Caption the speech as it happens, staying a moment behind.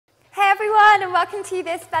everyone, and welcome to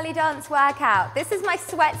this belly dance workout. This is my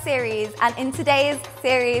sweat series, and in today's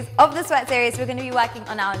series of the sweat series, we're going to be working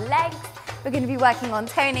on our legs, we're going to be working on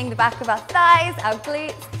toning the back of our thighs, our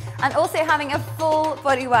glutes, and also having a full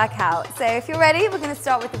body workout. So if you're ready, we're going to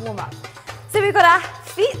start with the warm-up. So we've got our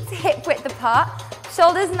feet hip width apart,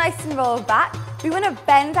 shoulders nice and rolled back. We want to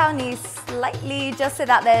bend our knees slightly just so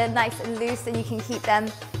that they're nice and loose and you can keep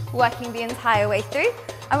them working the entire way through.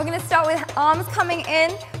 And we're going to start with arms coming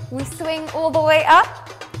in. We swing all the way up,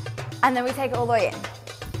 and then we take it all the way in.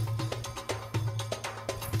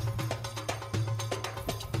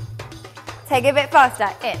 Take it a bit faster,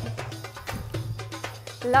 in.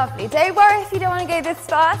 Lovely. Don't worry if you don't want to go this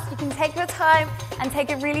fast. You can take your time and take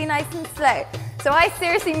it really nice and slow. So I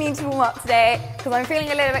seriously need to warm up today because I'm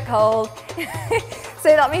feeling a little bit cold. So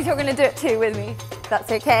that means you're going to do it too with me.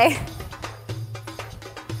 That's okay.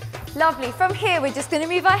 Lovely. From here, we're just going to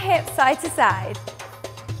move our hips side to side.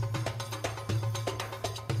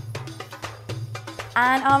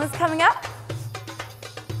 And arms coming up.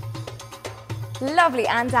 Lovely,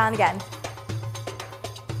 and down again.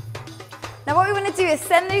 Now what we want to do is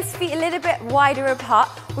send those feet a little bit wider apart.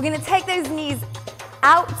 We're going to take those knees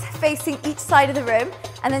out facing each side of the room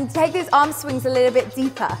and then take those arm swings a little bit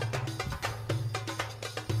deeper.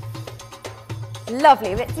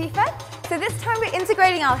 Lovely, a bit deeper. So this time we're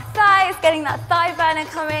integrating our thighs, getting that thigh burner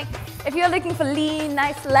coming. If you're looking for lean,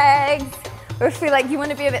 nice legs, or if you feel like you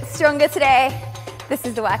want to be a bit stronger today, this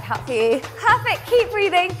is the workout for you. Perfect, keep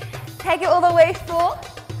breathing. Take it all the way full.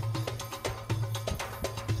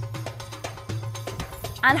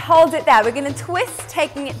 And hold it there. We're going to twist,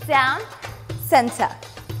 taking it down, center.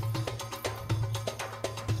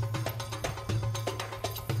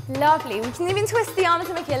 Lovely. We can even twist the arms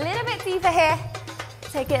to make it a little bit deeper here.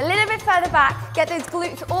 Take it a little bit further back. Get those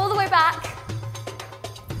glutes all the way back.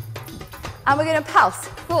 And we're going to pulse.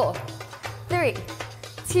 4, 3,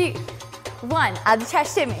 2, 1. Add the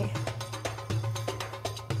chest shimmy.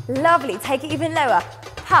 Lovely. Take it even lower.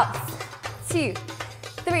 Pulse. 2,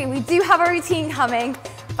 3. We do have a routine coming,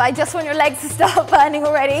 but I just want your legs to start burning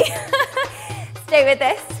already. Stay with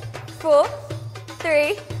this. 4,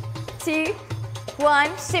 3, 2,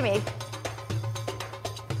 1. Shimmy.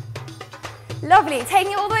 Lovely.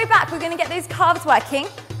 Taking it all the way back, we're going to get those calves working.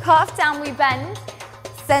 Calf down, we bend.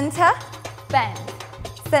 Center, bend.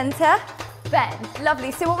 Center, bend.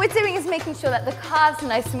 Lovely. So what we're doing is making sure that the calves are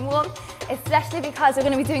nice and warm, especially because we're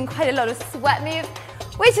going to be doing quite a lot of sweat moves,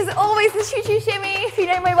 which is always the choo-choo shimmy. If you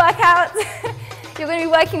know my workout, you're going to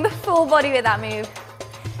be working the full body with that move.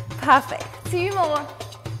 Perfect. 2 more.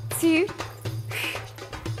 2,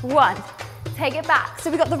 1. Take it back.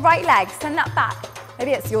 So we've got the right leg. Send that back.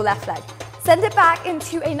 Maybe it's your left leg. Send it back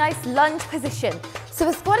into a nice lunge position. So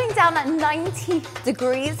we're squatting down at 90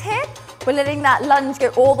 degrees here. We're letting that lunge go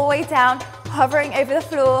all the way down, hovering over the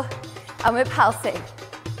floor, and we're pulsing.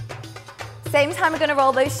 Same time, we're going to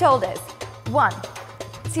roll those shoulders. 1,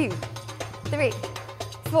 2, 3,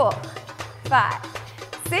 4, 5,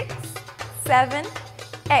 6, 7,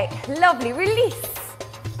 8. Lovely. Release.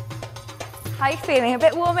 How are you feeling? A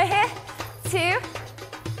bit warmer here? 2,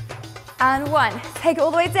 and 1. Take it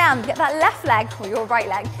all the way down. Get that left leg, or your right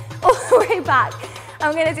leg, all the way back.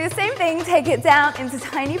 I'm going to do the same thing. Take it down into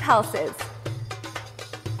tiny pulses.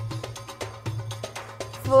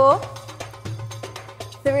 4,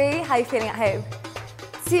 3. How are you feeling at home?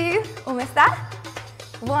 2, almost there.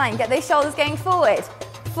 1. Get those shoulders going forward.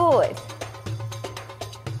 Forward.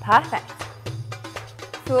 Perfect.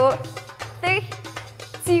 4, 3,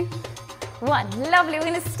 2, 1. Lovely. We're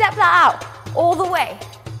going to step that out all the way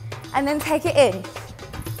and then take it in.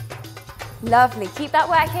 Lovely. Keep that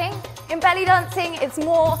working. In belly dancing, it's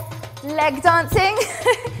more leg dancing.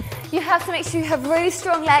 You have to make sure you have really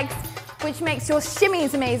strong legs, which makes your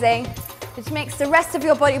shimmies amazing, which makes the rest of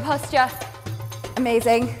your body posture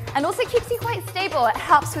amazing, and also keeps you quite stable. It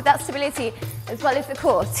helps with that stability as well as the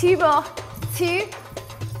core. 2 more. 2,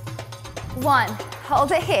 1.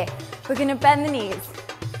 Hold it here. We're going to bend the knees.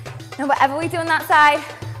 Now whatever we do on that side,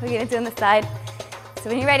 we're going to do on this side. So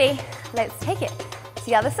when you're ready, let's take it to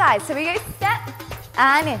the other side. So we go step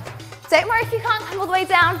and in. Don't worry if you can't come all the way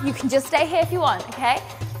down. You can just stay here if you want, okay?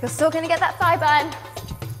 You're still going to get that thigh burn.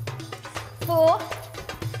 4,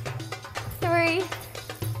 3,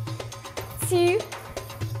 2,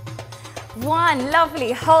 1.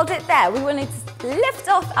 Lovely. Hold it there. We want to lift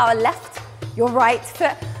off our left, your right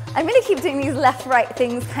foot. I'm going to keep doing these left-right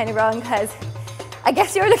things kind of wrong because I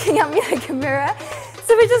guess you're looking at me like a mirror.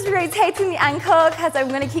 So we're just rotating the ankle because I'm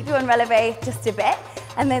going to keep you on releve just a bit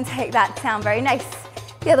and then take that down. Very nice.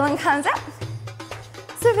 The other one comes up.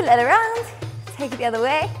 Swivel it around. Take it the other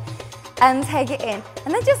way. and take it in.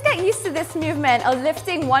 And then just get used to this movement of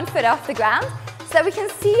lifting one foot off the ground so that we can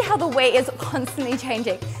see how the weight is constantly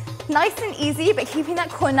changing. Nice and easy, but keeping that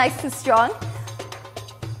core nice and strong.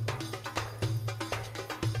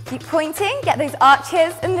 Keep pointing, get those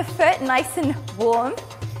arches in the foot nice and warm.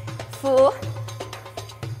 4,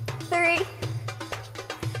 3,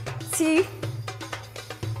 2,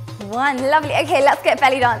 1. Lovely. Okay, let's get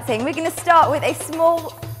belly dancing. We're going to start with a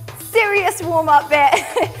small, serious warm-up bit,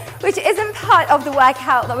 which isn't part of the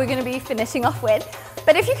workout that we're going to be finishing off with.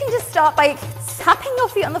 But if you can just start by tapping your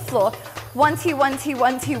feet on the floor, 1, 2, 1, 2,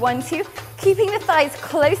 1, 2, 1, 2, keeping the thighs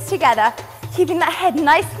close together, keeping that head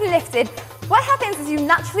nice and lifted. What happens is you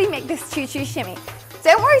naturally make this choo-choo shimmy.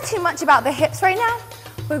 Don't worry too much about the hips right now.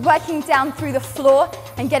 We're working down through the floor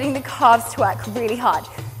and getting the calves to work really hard.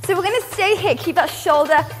 So we're going to stay here. Keep that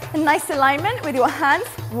shoulder in nice alignment with your hands.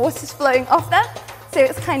 Water's flowing off there. So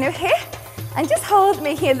it's kind of here. And just hold,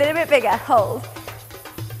 making it a little bit bigger. Hold.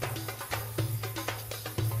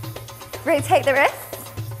 Rotate the wrists.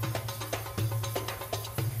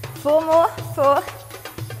 4 more. 4,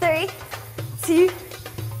 3, 2,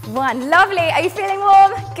 1. Lovely. Are you feeling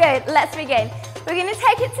warm? Good. Let's begin. We're going to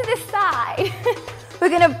take it to the side. We're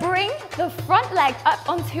going to bring the front leg up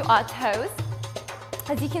onto our toes.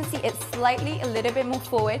 As you can see, it's slightly a little bit more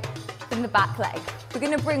forward than the back leg. We're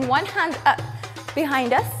going to bring one hand up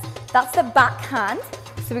behind us. That's the back hand.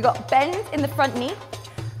 So we've got bend in the front knee,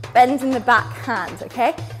 bend in the back hand,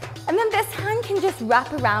 okay? And then this hand can just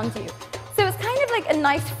wrap around you. So it's kind of like a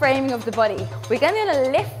nice framing of the body. We're going to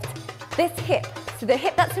lift this hip. So the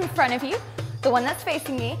hip that's in front of you, the one that's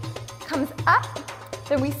facing me, comes up,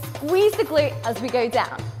 then we squeeze the glute as we go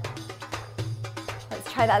down.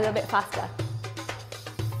 Let's try that a little bit faster.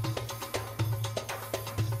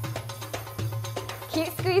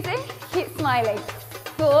 Keep squeezing, keep smiling.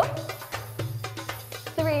 4,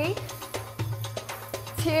 3,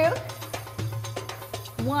 2,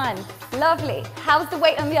 1. Lovely. How's the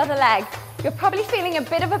weight on the other leg? You're probably feeling a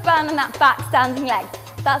bit of a burn on that back standing leg.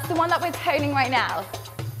 That's the one that we're toning right now.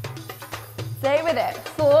 Stay with it.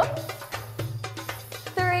 4,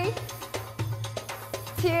 3,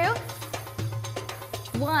 2,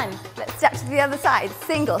 1. Let's step to the other side.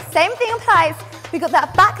 Single. Same thing applies. We've got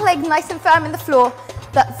that back leg nice and firm in the floor.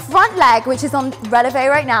 That front leg, which is on releve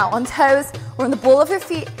right now, on toes or on the ball of your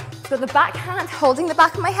feet. We've got the back hand holding the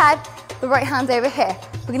back of my head. The right hand's over here.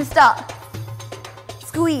 We're going to start.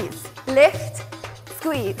 Squeeze. Lift.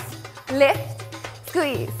 Squeeze. Lift.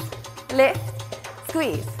 Squeeze. Lift.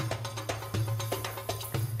 Squeeze.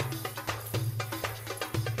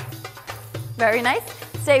 Very nice.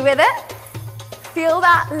 Stay with it. Feel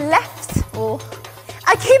that left, or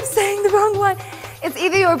I keep saying the wrong one. It's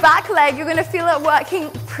either your back leg, you're going to feel it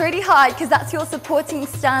working pretty hard because that's your supporting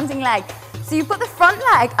standing leg. So you've got the front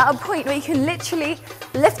leg at a point where you can literally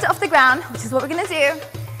lift it off the ground, which is what we're going to do.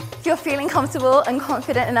 If you're feeling comfortable and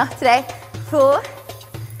confident enough today. 4,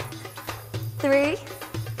 3,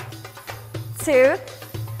 2,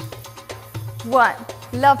 1.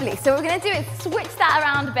 Lovely. So what we're going to do is switch that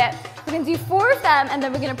around a bit. We're going to do 4 of them and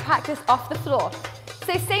then we're going to practice off the floor.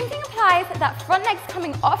 So same thing applies, that front leg's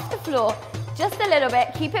coming off the floor just a little bit,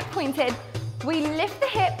 keep it pointed. We lift the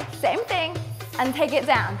hip, same thing, and take it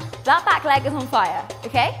down. That back leg is on fire,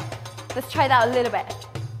 okay? Let's try that a little bit.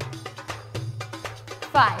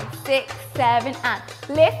 5, 6, 7, and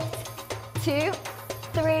lift, 2,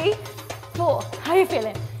 3, 4. How are you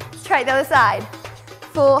feeling? Let's try the other side.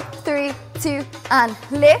 4, 3, 2, and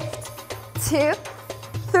lift, 2,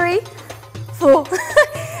 3, 4.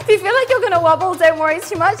 If you feel like you're gonna wobble, don't worry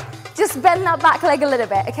too much. Just bend that back leg a little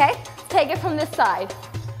bit, okay? Take it from this side.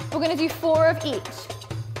 We're gonna do 4 of each.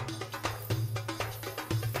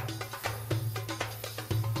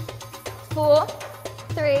 4,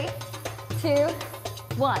 3, 2,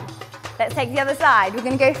 1. Let's take the other side. We're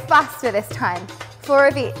gonna go faster this time. 4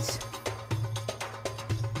 of each.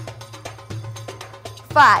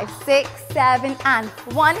 5, 6, 7, and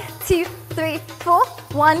 1, 2, 3, 4.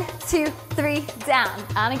 1, 2, 3, down.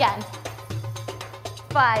 And again.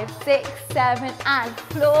 5, 6, 7, and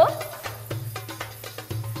floor.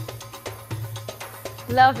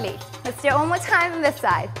 Lovely. Let's do it one more time on this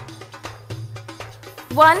side.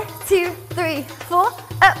 1, 2, 3, 4.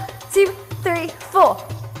 Up, 2, 3, 4.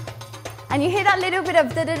 And you hear that little bit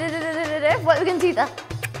of da-da-da-da-da-da-da. What we're going to do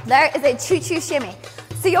there is a choo-choo shimmy.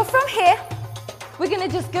 So you're from here. We're going to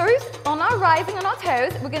just go on our rising on our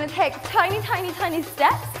toes. We're going to take tiny, tiny, tiny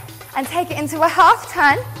steps and take it into a half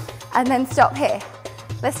turn and then stop here.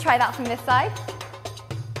 Let's try that from this side.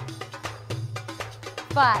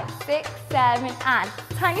 5, 6, 7, and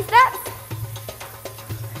tiny steps.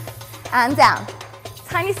 And down.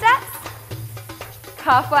 Tiny steps.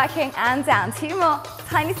 calf working and down. 2 more,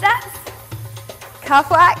 tiny steps, calf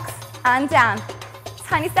works and down.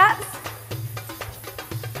 Tiny steps,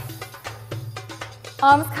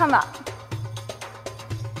 arms come up.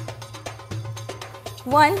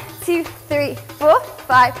 1, 2, 3, 4,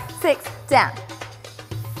 5, 6, down.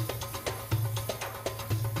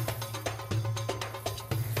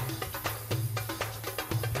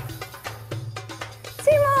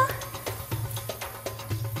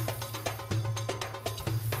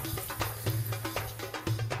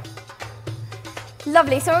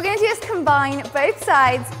 Lovely, so what we're going to do is combine both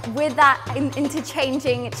sides with that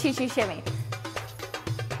interchanging choo-choo shimmy.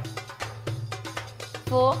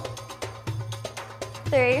 4,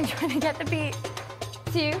 3, I'm trying to get the beat,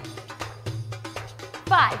 2,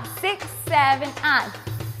 5, 6, 7, and.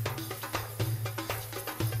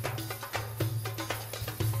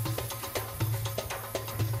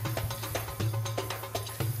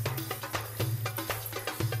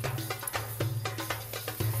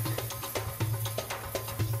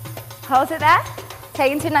 Hold it there,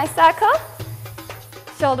 take into a nice circle,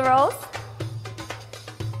 shoulder rolls.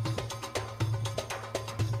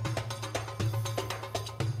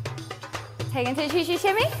 Take into a choo-choo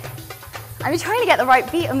shimmy. I'm trying to get the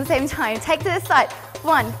right beat on the same time. Take to the side.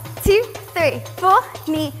 1, 2, 3, 4,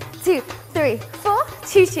 knee, 2, 3, 4,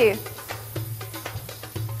 choo-choo.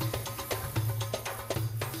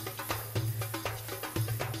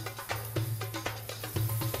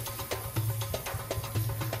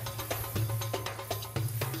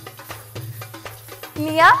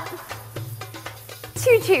 Knee up,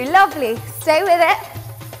 choo-choo, lovely, stay with it.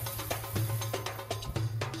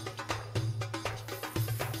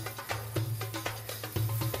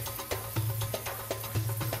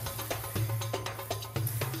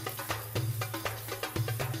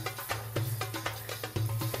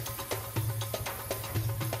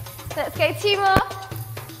 Let's go 2 more.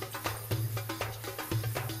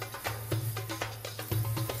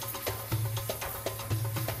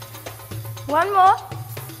 One more.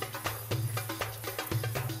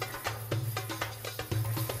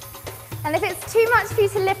 And if it's too much for you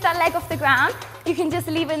to lift that leg off the ground, you can just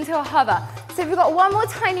leave it into a hover. So we've got one more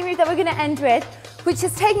tiny move that we're going to end with, which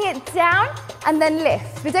is taking it down and then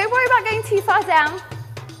lift. But don't worry about going too far down.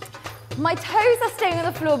 My toes are staying on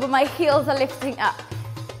the floor, but my heels are lifting up.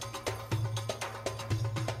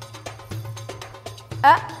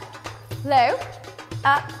 Up,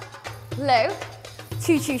 low,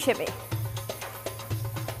 choo-choo shimmy.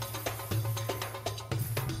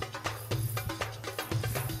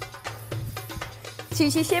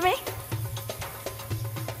 Choo-choo shimmy.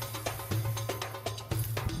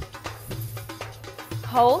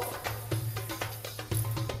 Hold.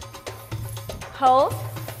 Hold.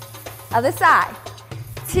 Other side.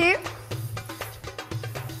 2.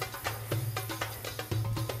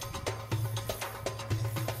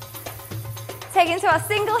 Take into our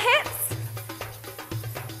single hips.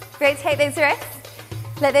 Rotate those wrists.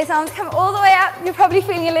 Let those arms come all the way up. You're probably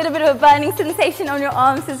feeling a little bit of a burning sensation on your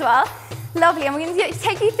arms as well. Lovely, and we're going to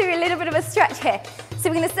take you through a little bit of a stretch here. So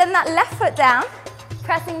we're going to send that left foot down,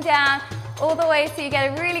 pressing down all the way so you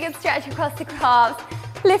get a really good stretch across the calves.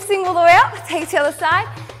 Lifting all the way up, take to the other side,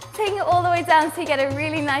 taking it all the way down so you get a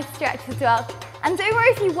really nice stretch as well. And don't worry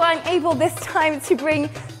if you weren't able this time to bring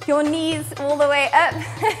your knees all the way up.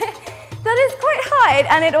 That is quite hard,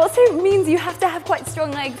 and it also means you have to have quite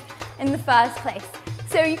strong legs in the first place.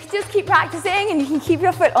 So you can just keep practicing and you can keep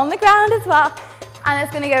your foot on the ground as well, and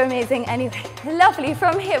it's going to go amazing anyway. Lovely.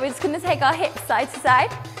 From here, we're just going to take our hips side to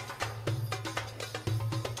side.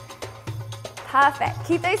 Perfect.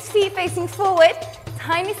 Keep those feet facing forward.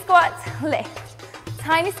 Tiny squat, lift.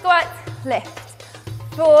 Tiny squat, lift.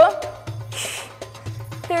 4,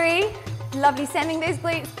 3, lovely. Sending those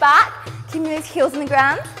glutes back, keeping those heels on the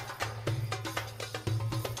ground.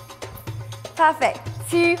 Perfect.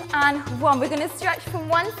 2 and 1. We're going to stretch from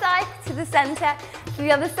one side to the center, to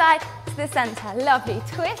the other side, to the center. Lovely.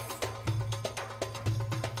 Twist.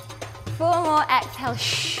 4 more. Exhale.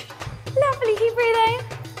 Shh. Lovely. Keep breathing.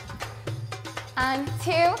 And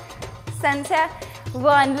 2. Center.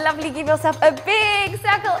 1. Lovely. Give yourself a big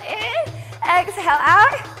circle in. Exhale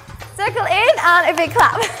out. Circle in and a big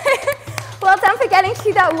clap. Well done for getting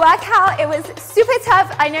through that workout. It was super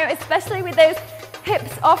tough. I know, especially with those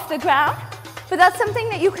hips off the ground. But that's something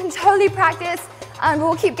that you can totally practice and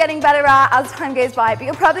we'll keep getting better at as time goes by. But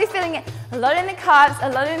you're probably feeling it a lot in the calves, a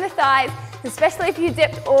lot in the thighs, especially if you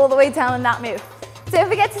dipped all the way down on that move. Don't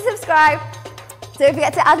forget to subscribe. Don't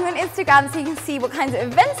forget to add me on Instagram so you can see what kinds of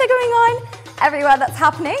events are going on everywhere that's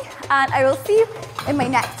happening. And I will see you in my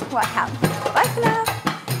next workout. Bye for now.